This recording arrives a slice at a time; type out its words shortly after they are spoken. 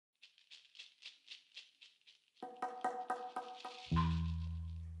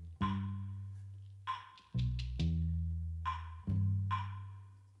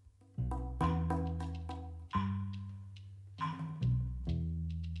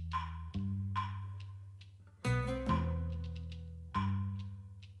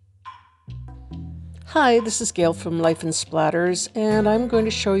Hi, this is Gail from Life in Splatters, and I'm going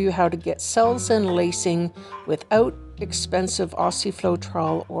to show you how to get cells and lacing without expensive Aussie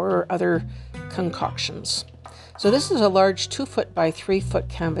Floetrol or other concoctions. So this is a large 2-foot by 3-foot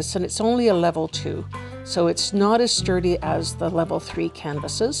canvas, and it's only a level 2, so it's not as sturdy as the level 3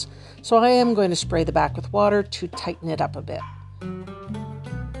 canvases. So I am going to spray the back with water to tighten it up a bit.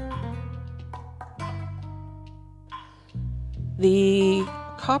 The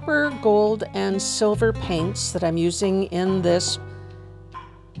copper, gold, and silver paints that I'm using in this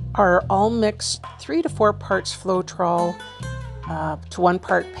are all mixed 3 to 4 parts Floetrol to 1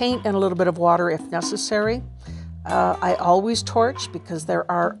 part paint and a little bit of water if necessary. I always torch because there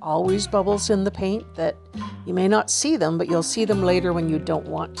are always bubbles in the paint that you may not see them, but you'll see them later when you don't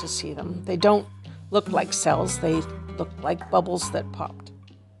want to see them. They don't look like cells, they look like bubbles that popped.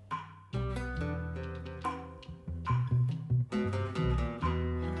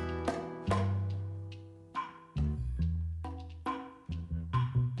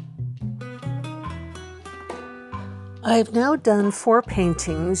 I've now done 4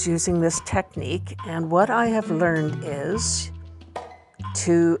 paintings using this technique, and what I have learned is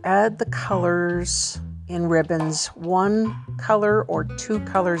to add the colors in ribbons 1 color or 2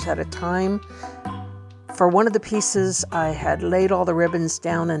 colors at a time. For one of the pieces, I had laid all the ribbons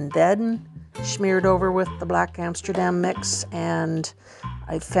down and then smeared over with the black Amsterdam mix, and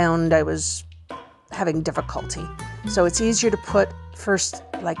I found I was having difficulty. So it's easier to put first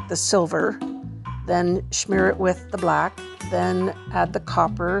like the silver, then smear it with the black, then add the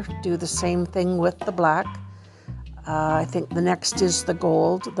copper, do the same thing with the black. I think the next is the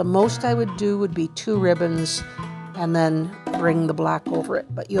gold. The most I would do would be 2 ribbons and then bring the black over it.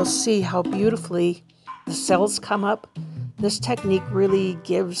 But you'll see how beautifully the cells come up. This technique really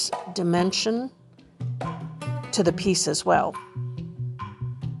gives dimension to the piece as well.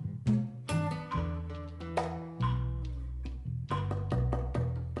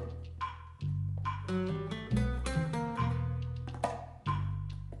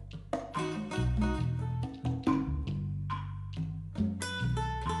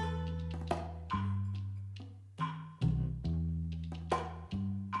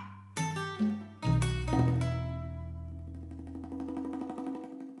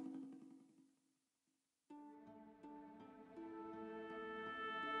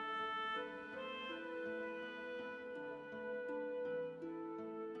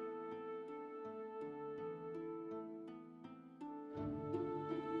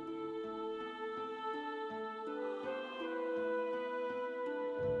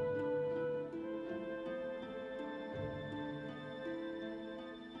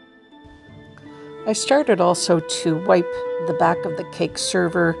 I started also to wipe the back of the cake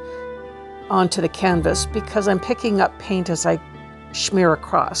server onto the canvas because I'm picking up paint as I smear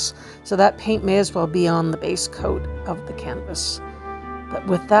across. So that paint may as well be on the base coat of the canvas. But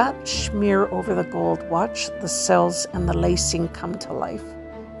with that smear over the gold, watch the cells and the lacing come to life.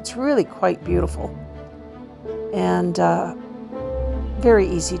 It's really quite beautiful and very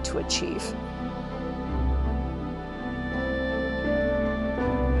easy to achieve.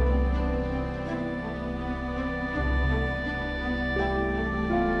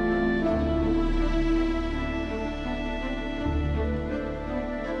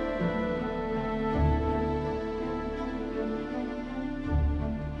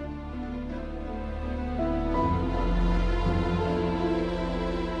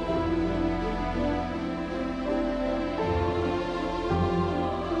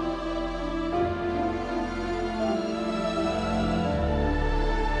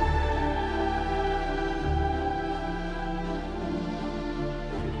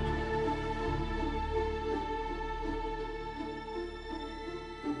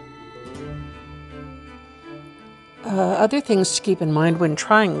 Other things to keep in mind when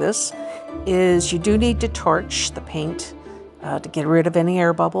trying this is you do need to torch the paint to get rid of any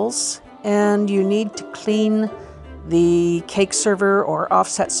air bubbles, and you need to clean the cake server or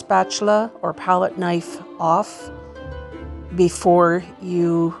offset spatula or palette knife off before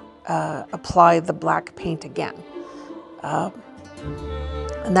you apply the black paint again.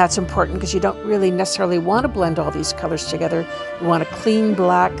 And that's important because you don't really necessarily want to blend all these colors together. You want a clean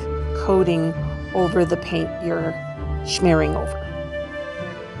black coating over the paint you're smearing over.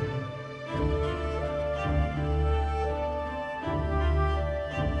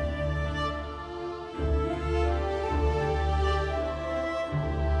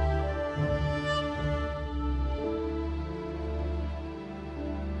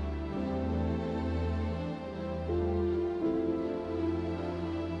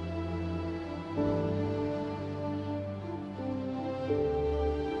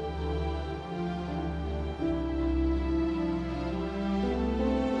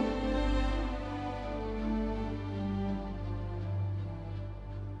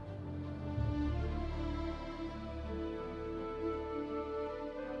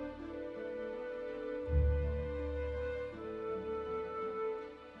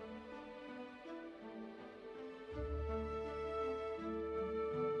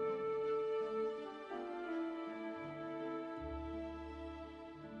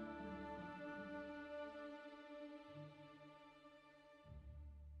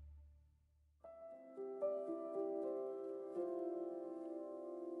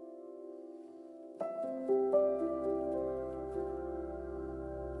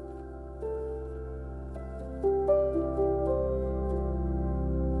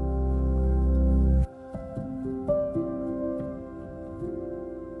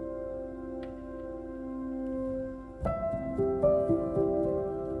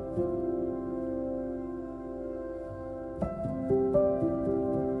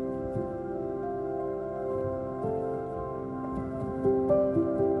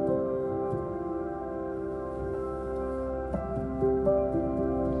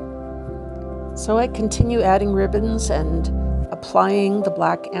 So I continue adding ribbons and applying the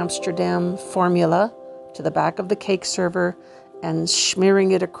black Amsterdam formula to the back of the cake server and smearing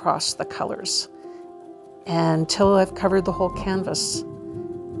it across the colors until I've covered the whole canvas.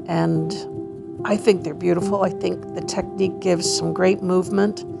 And I think they're beautiful. I think the technique gives some great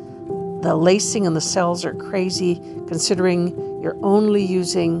movement. The lacing and the cells are crazy considering you're only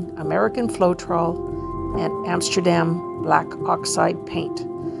using American Floetrol and Amsterdam Black Oxide paint.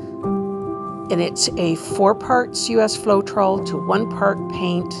 And it's a 4 parts US Floetrol to 1 part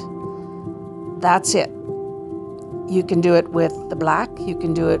paint. That's it. You can do it with the black, you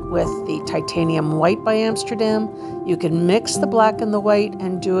can do it with the Titanium White by Amsterdam. You can mix the black and the white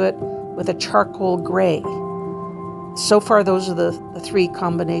and do it with a charcoal gray. So far, those are the 3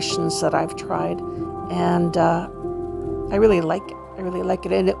 combinations that I've tried. And I really like it. I really like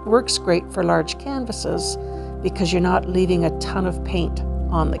it. And it works great for large canvases because you're not leaving a ton of paint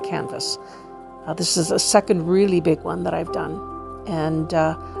on the canvas. This is a second really big one that I've done. And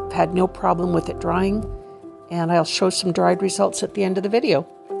I've had no problem with it drying. And I'll show some dried results at the end of the video.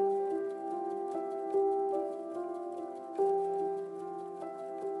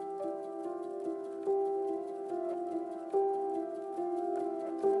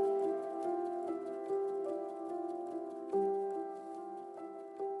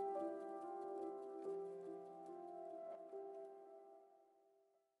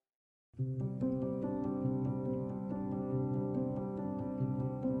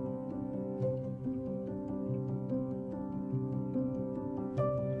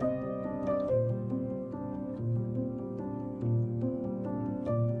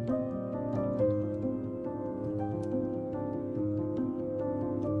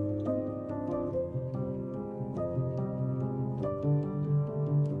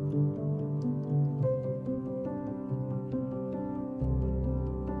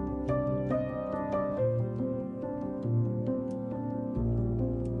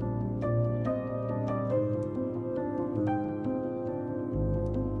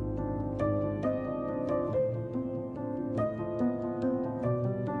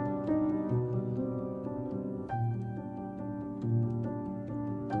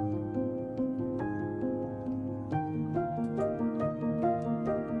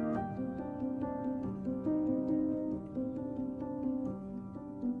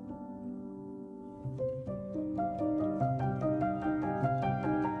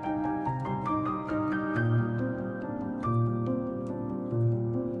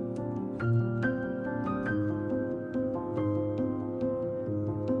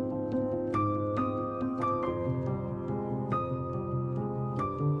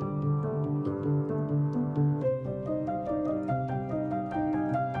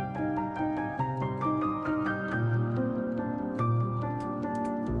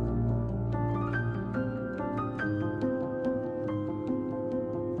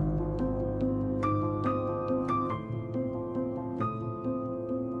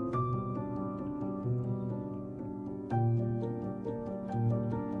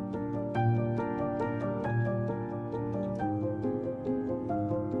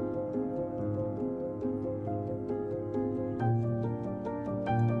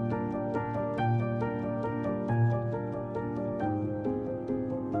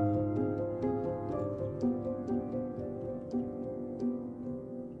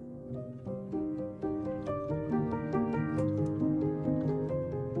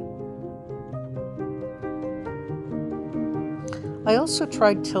 I also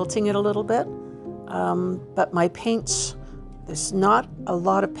tried tilting it a little bit, but my paints, there's not a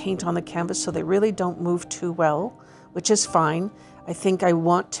lot of paint on the canvas, so they really don't move too well, which is fine. I think I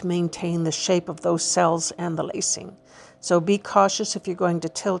want to maintain the shape of those cells and the lacing. So be cautious if you're going to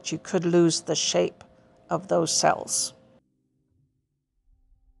tilt, you could lose the shape of those cells.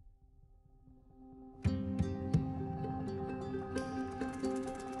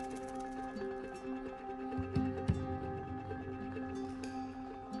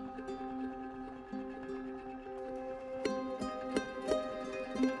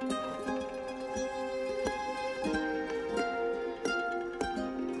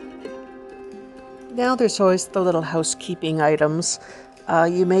 Now there's always the little housekeeping items.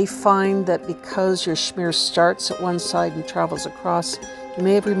 You may find that because your shmear starts at one side and travels across, you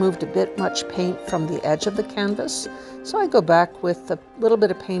may have removed a bit much paint from the edge of the canvas. So I go back with a little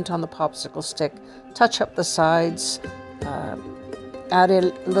bit of paint on the popsicle stick, touch up the sides, add a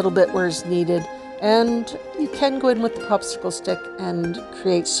little bit where it's needed, and you can go in with the popsicle stick and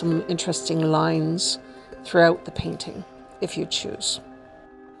create some interesting lines throughout the painting if you choose.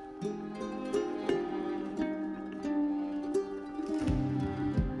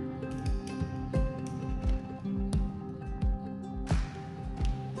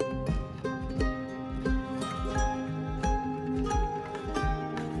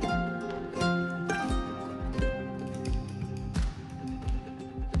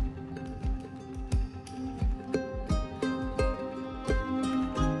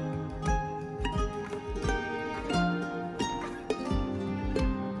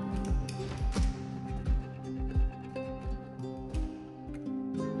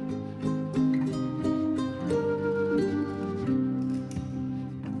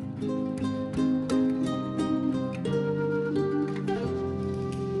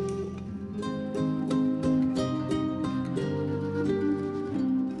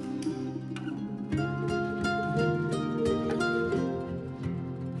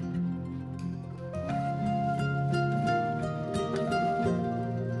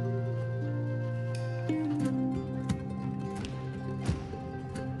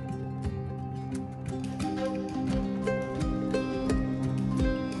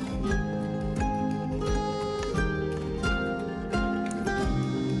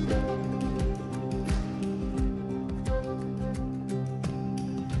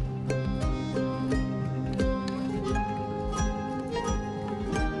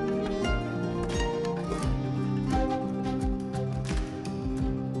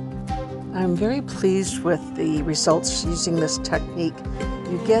 I'm very pleased with the results using this technique.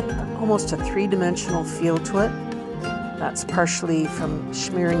 You get almost a three-dimensional feel to it. That's partially from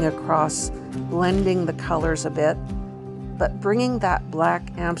smearing across, blending the colors a bit, but bringing that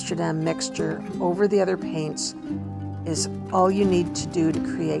black Amsterdam mixture over the other paints is all you need to do to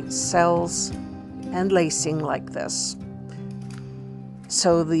create cells and lacing like this.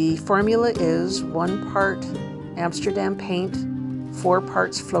 So the formula is 1 part Amsterdam paint, 4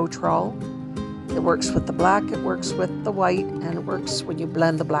 parts Floetrol. It works with the black, it works with the white, and it works when you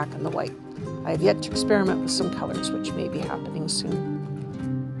blend the black and the white. I have yet to experiment with some colors, which may be happening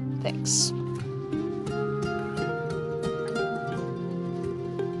soon. Thanks.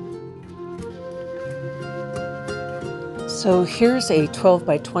 So here's a 12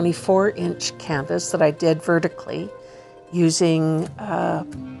 by 24 inch canvas that I did vertically using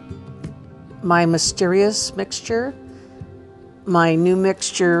my mysterious mixture, my new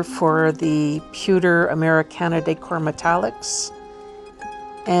mixture for the pewter Americana Decor Metallics,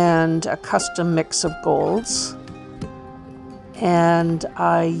 and a custom mix of golds, and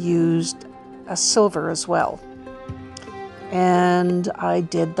I used a silver as well. And I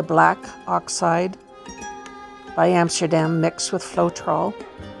did the Black Oxide by Amsterdam mixed with Floetrol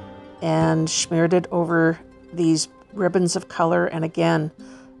and smeared it over these ribbons of color. And again,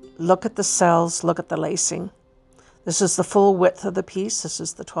 look at the cells, look at the lacing. This is the full width of the piece. This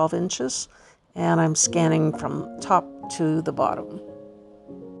is the 12 inches, and I'm scanning from top to the bottom.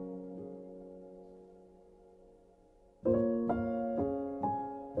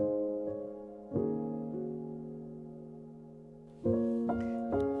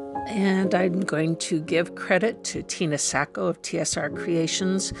 And I'm going to give credit to Tina Sacco of TSR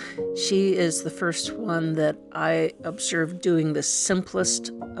Creations. She is the first one that I observed doing the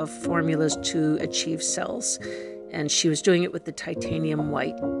simplest of formulas to achieve cells. And she was doing it with the Titanium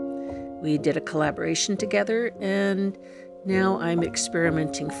White. We did a collaboration together, and now I'm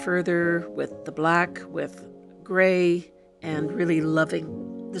experimenting further with the black, with gray, and really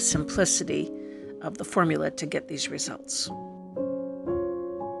loving the simplicity of the formula to get these results.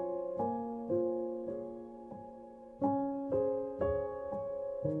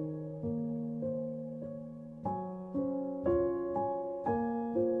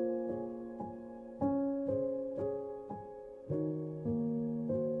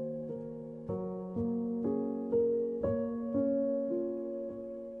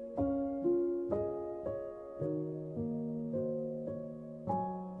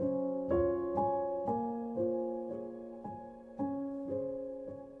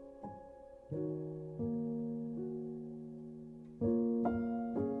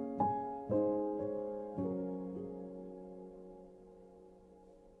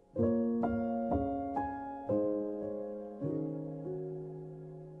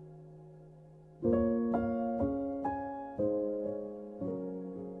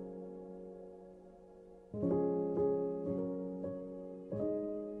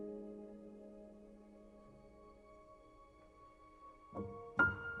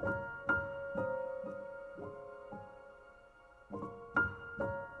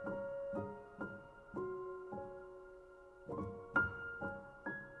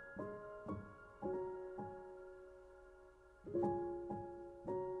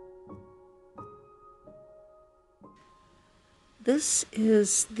 This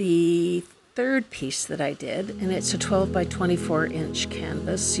is the third piece that I did, and it's a 12 by 24 inch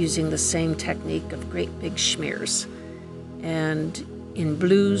canvas using the same technique of Great Big Shmears, and in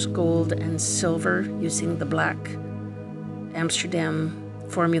blues, gold, and silver using the black Amsterdam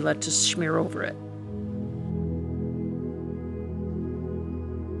formula to smear over it.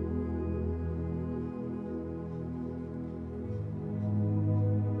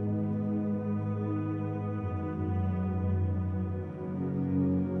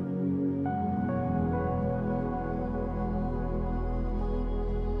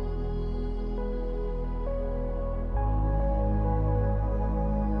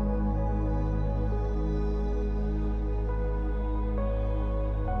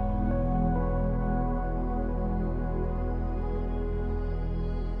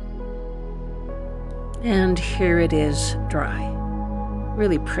 And here it is dry.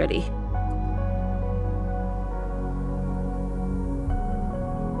 Really pretty.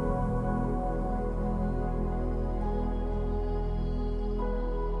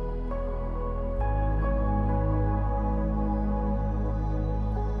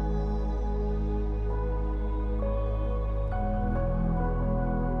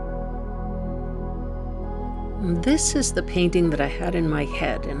 This is the painting that I had in my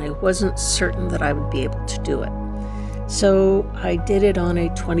head, and I wasn't certain that I would be able to do it. So I did it on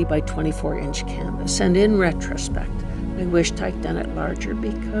a 20 by 24 inch canvas, and in retrospect, I wished I'd done it larger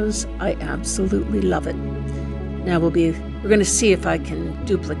because I absolutely love it. Now we're going to see if I can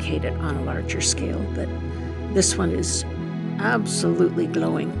duplicate it on a larger scale, but this one is absolutely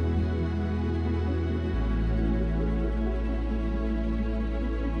glowing.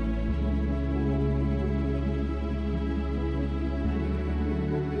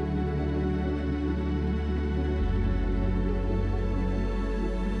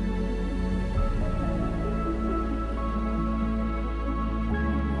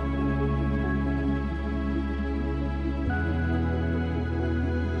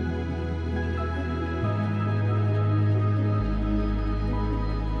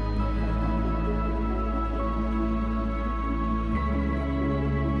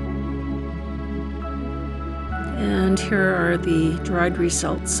 And here are the dried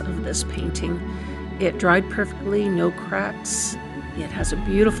results of this painting. It dried perfectly, no cracks. It has a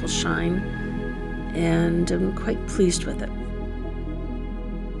beautiful shine, and I'm quite pleased with it.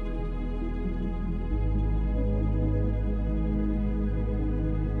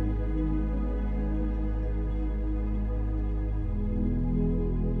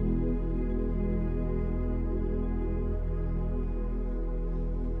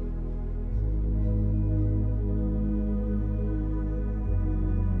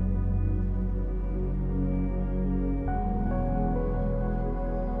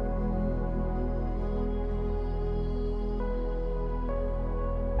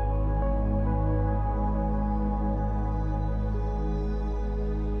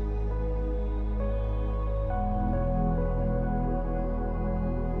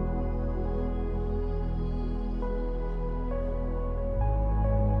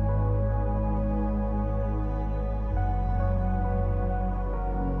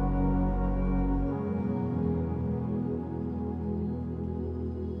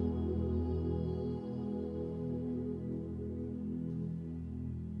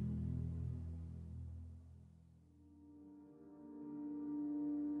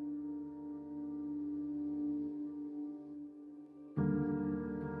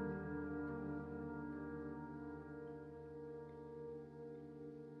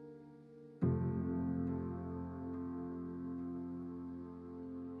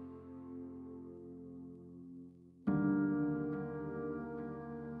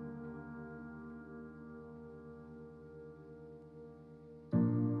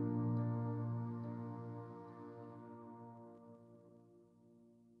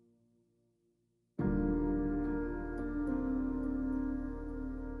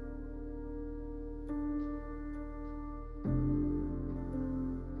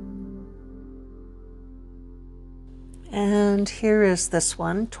 And here is this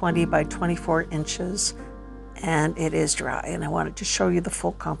one, 20 by 24 inches, and it is dry, and I wanted to show you the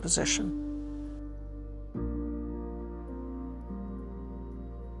full composition.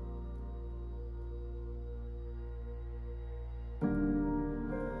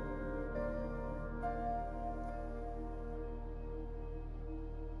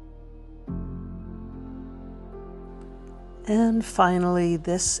 And finally,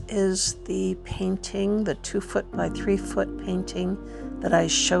 this is the painting, the 2-foot by 3-foot painting that I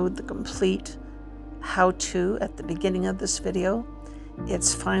showed the complete how-to at the beginning of this video.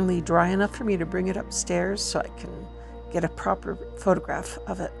 It's finally dry enough for me to bring it upstairs so I can get a proper photograph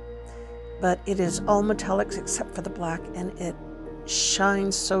of it. But it is all metallics except for the black, and it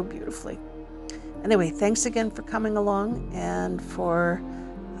shines so beautifully. Anyway, thanks again for coming along and for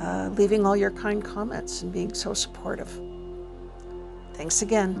leaving all your kind comments and being so supportive. Thanks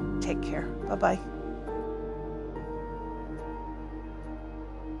again. Take care. Bye-bye.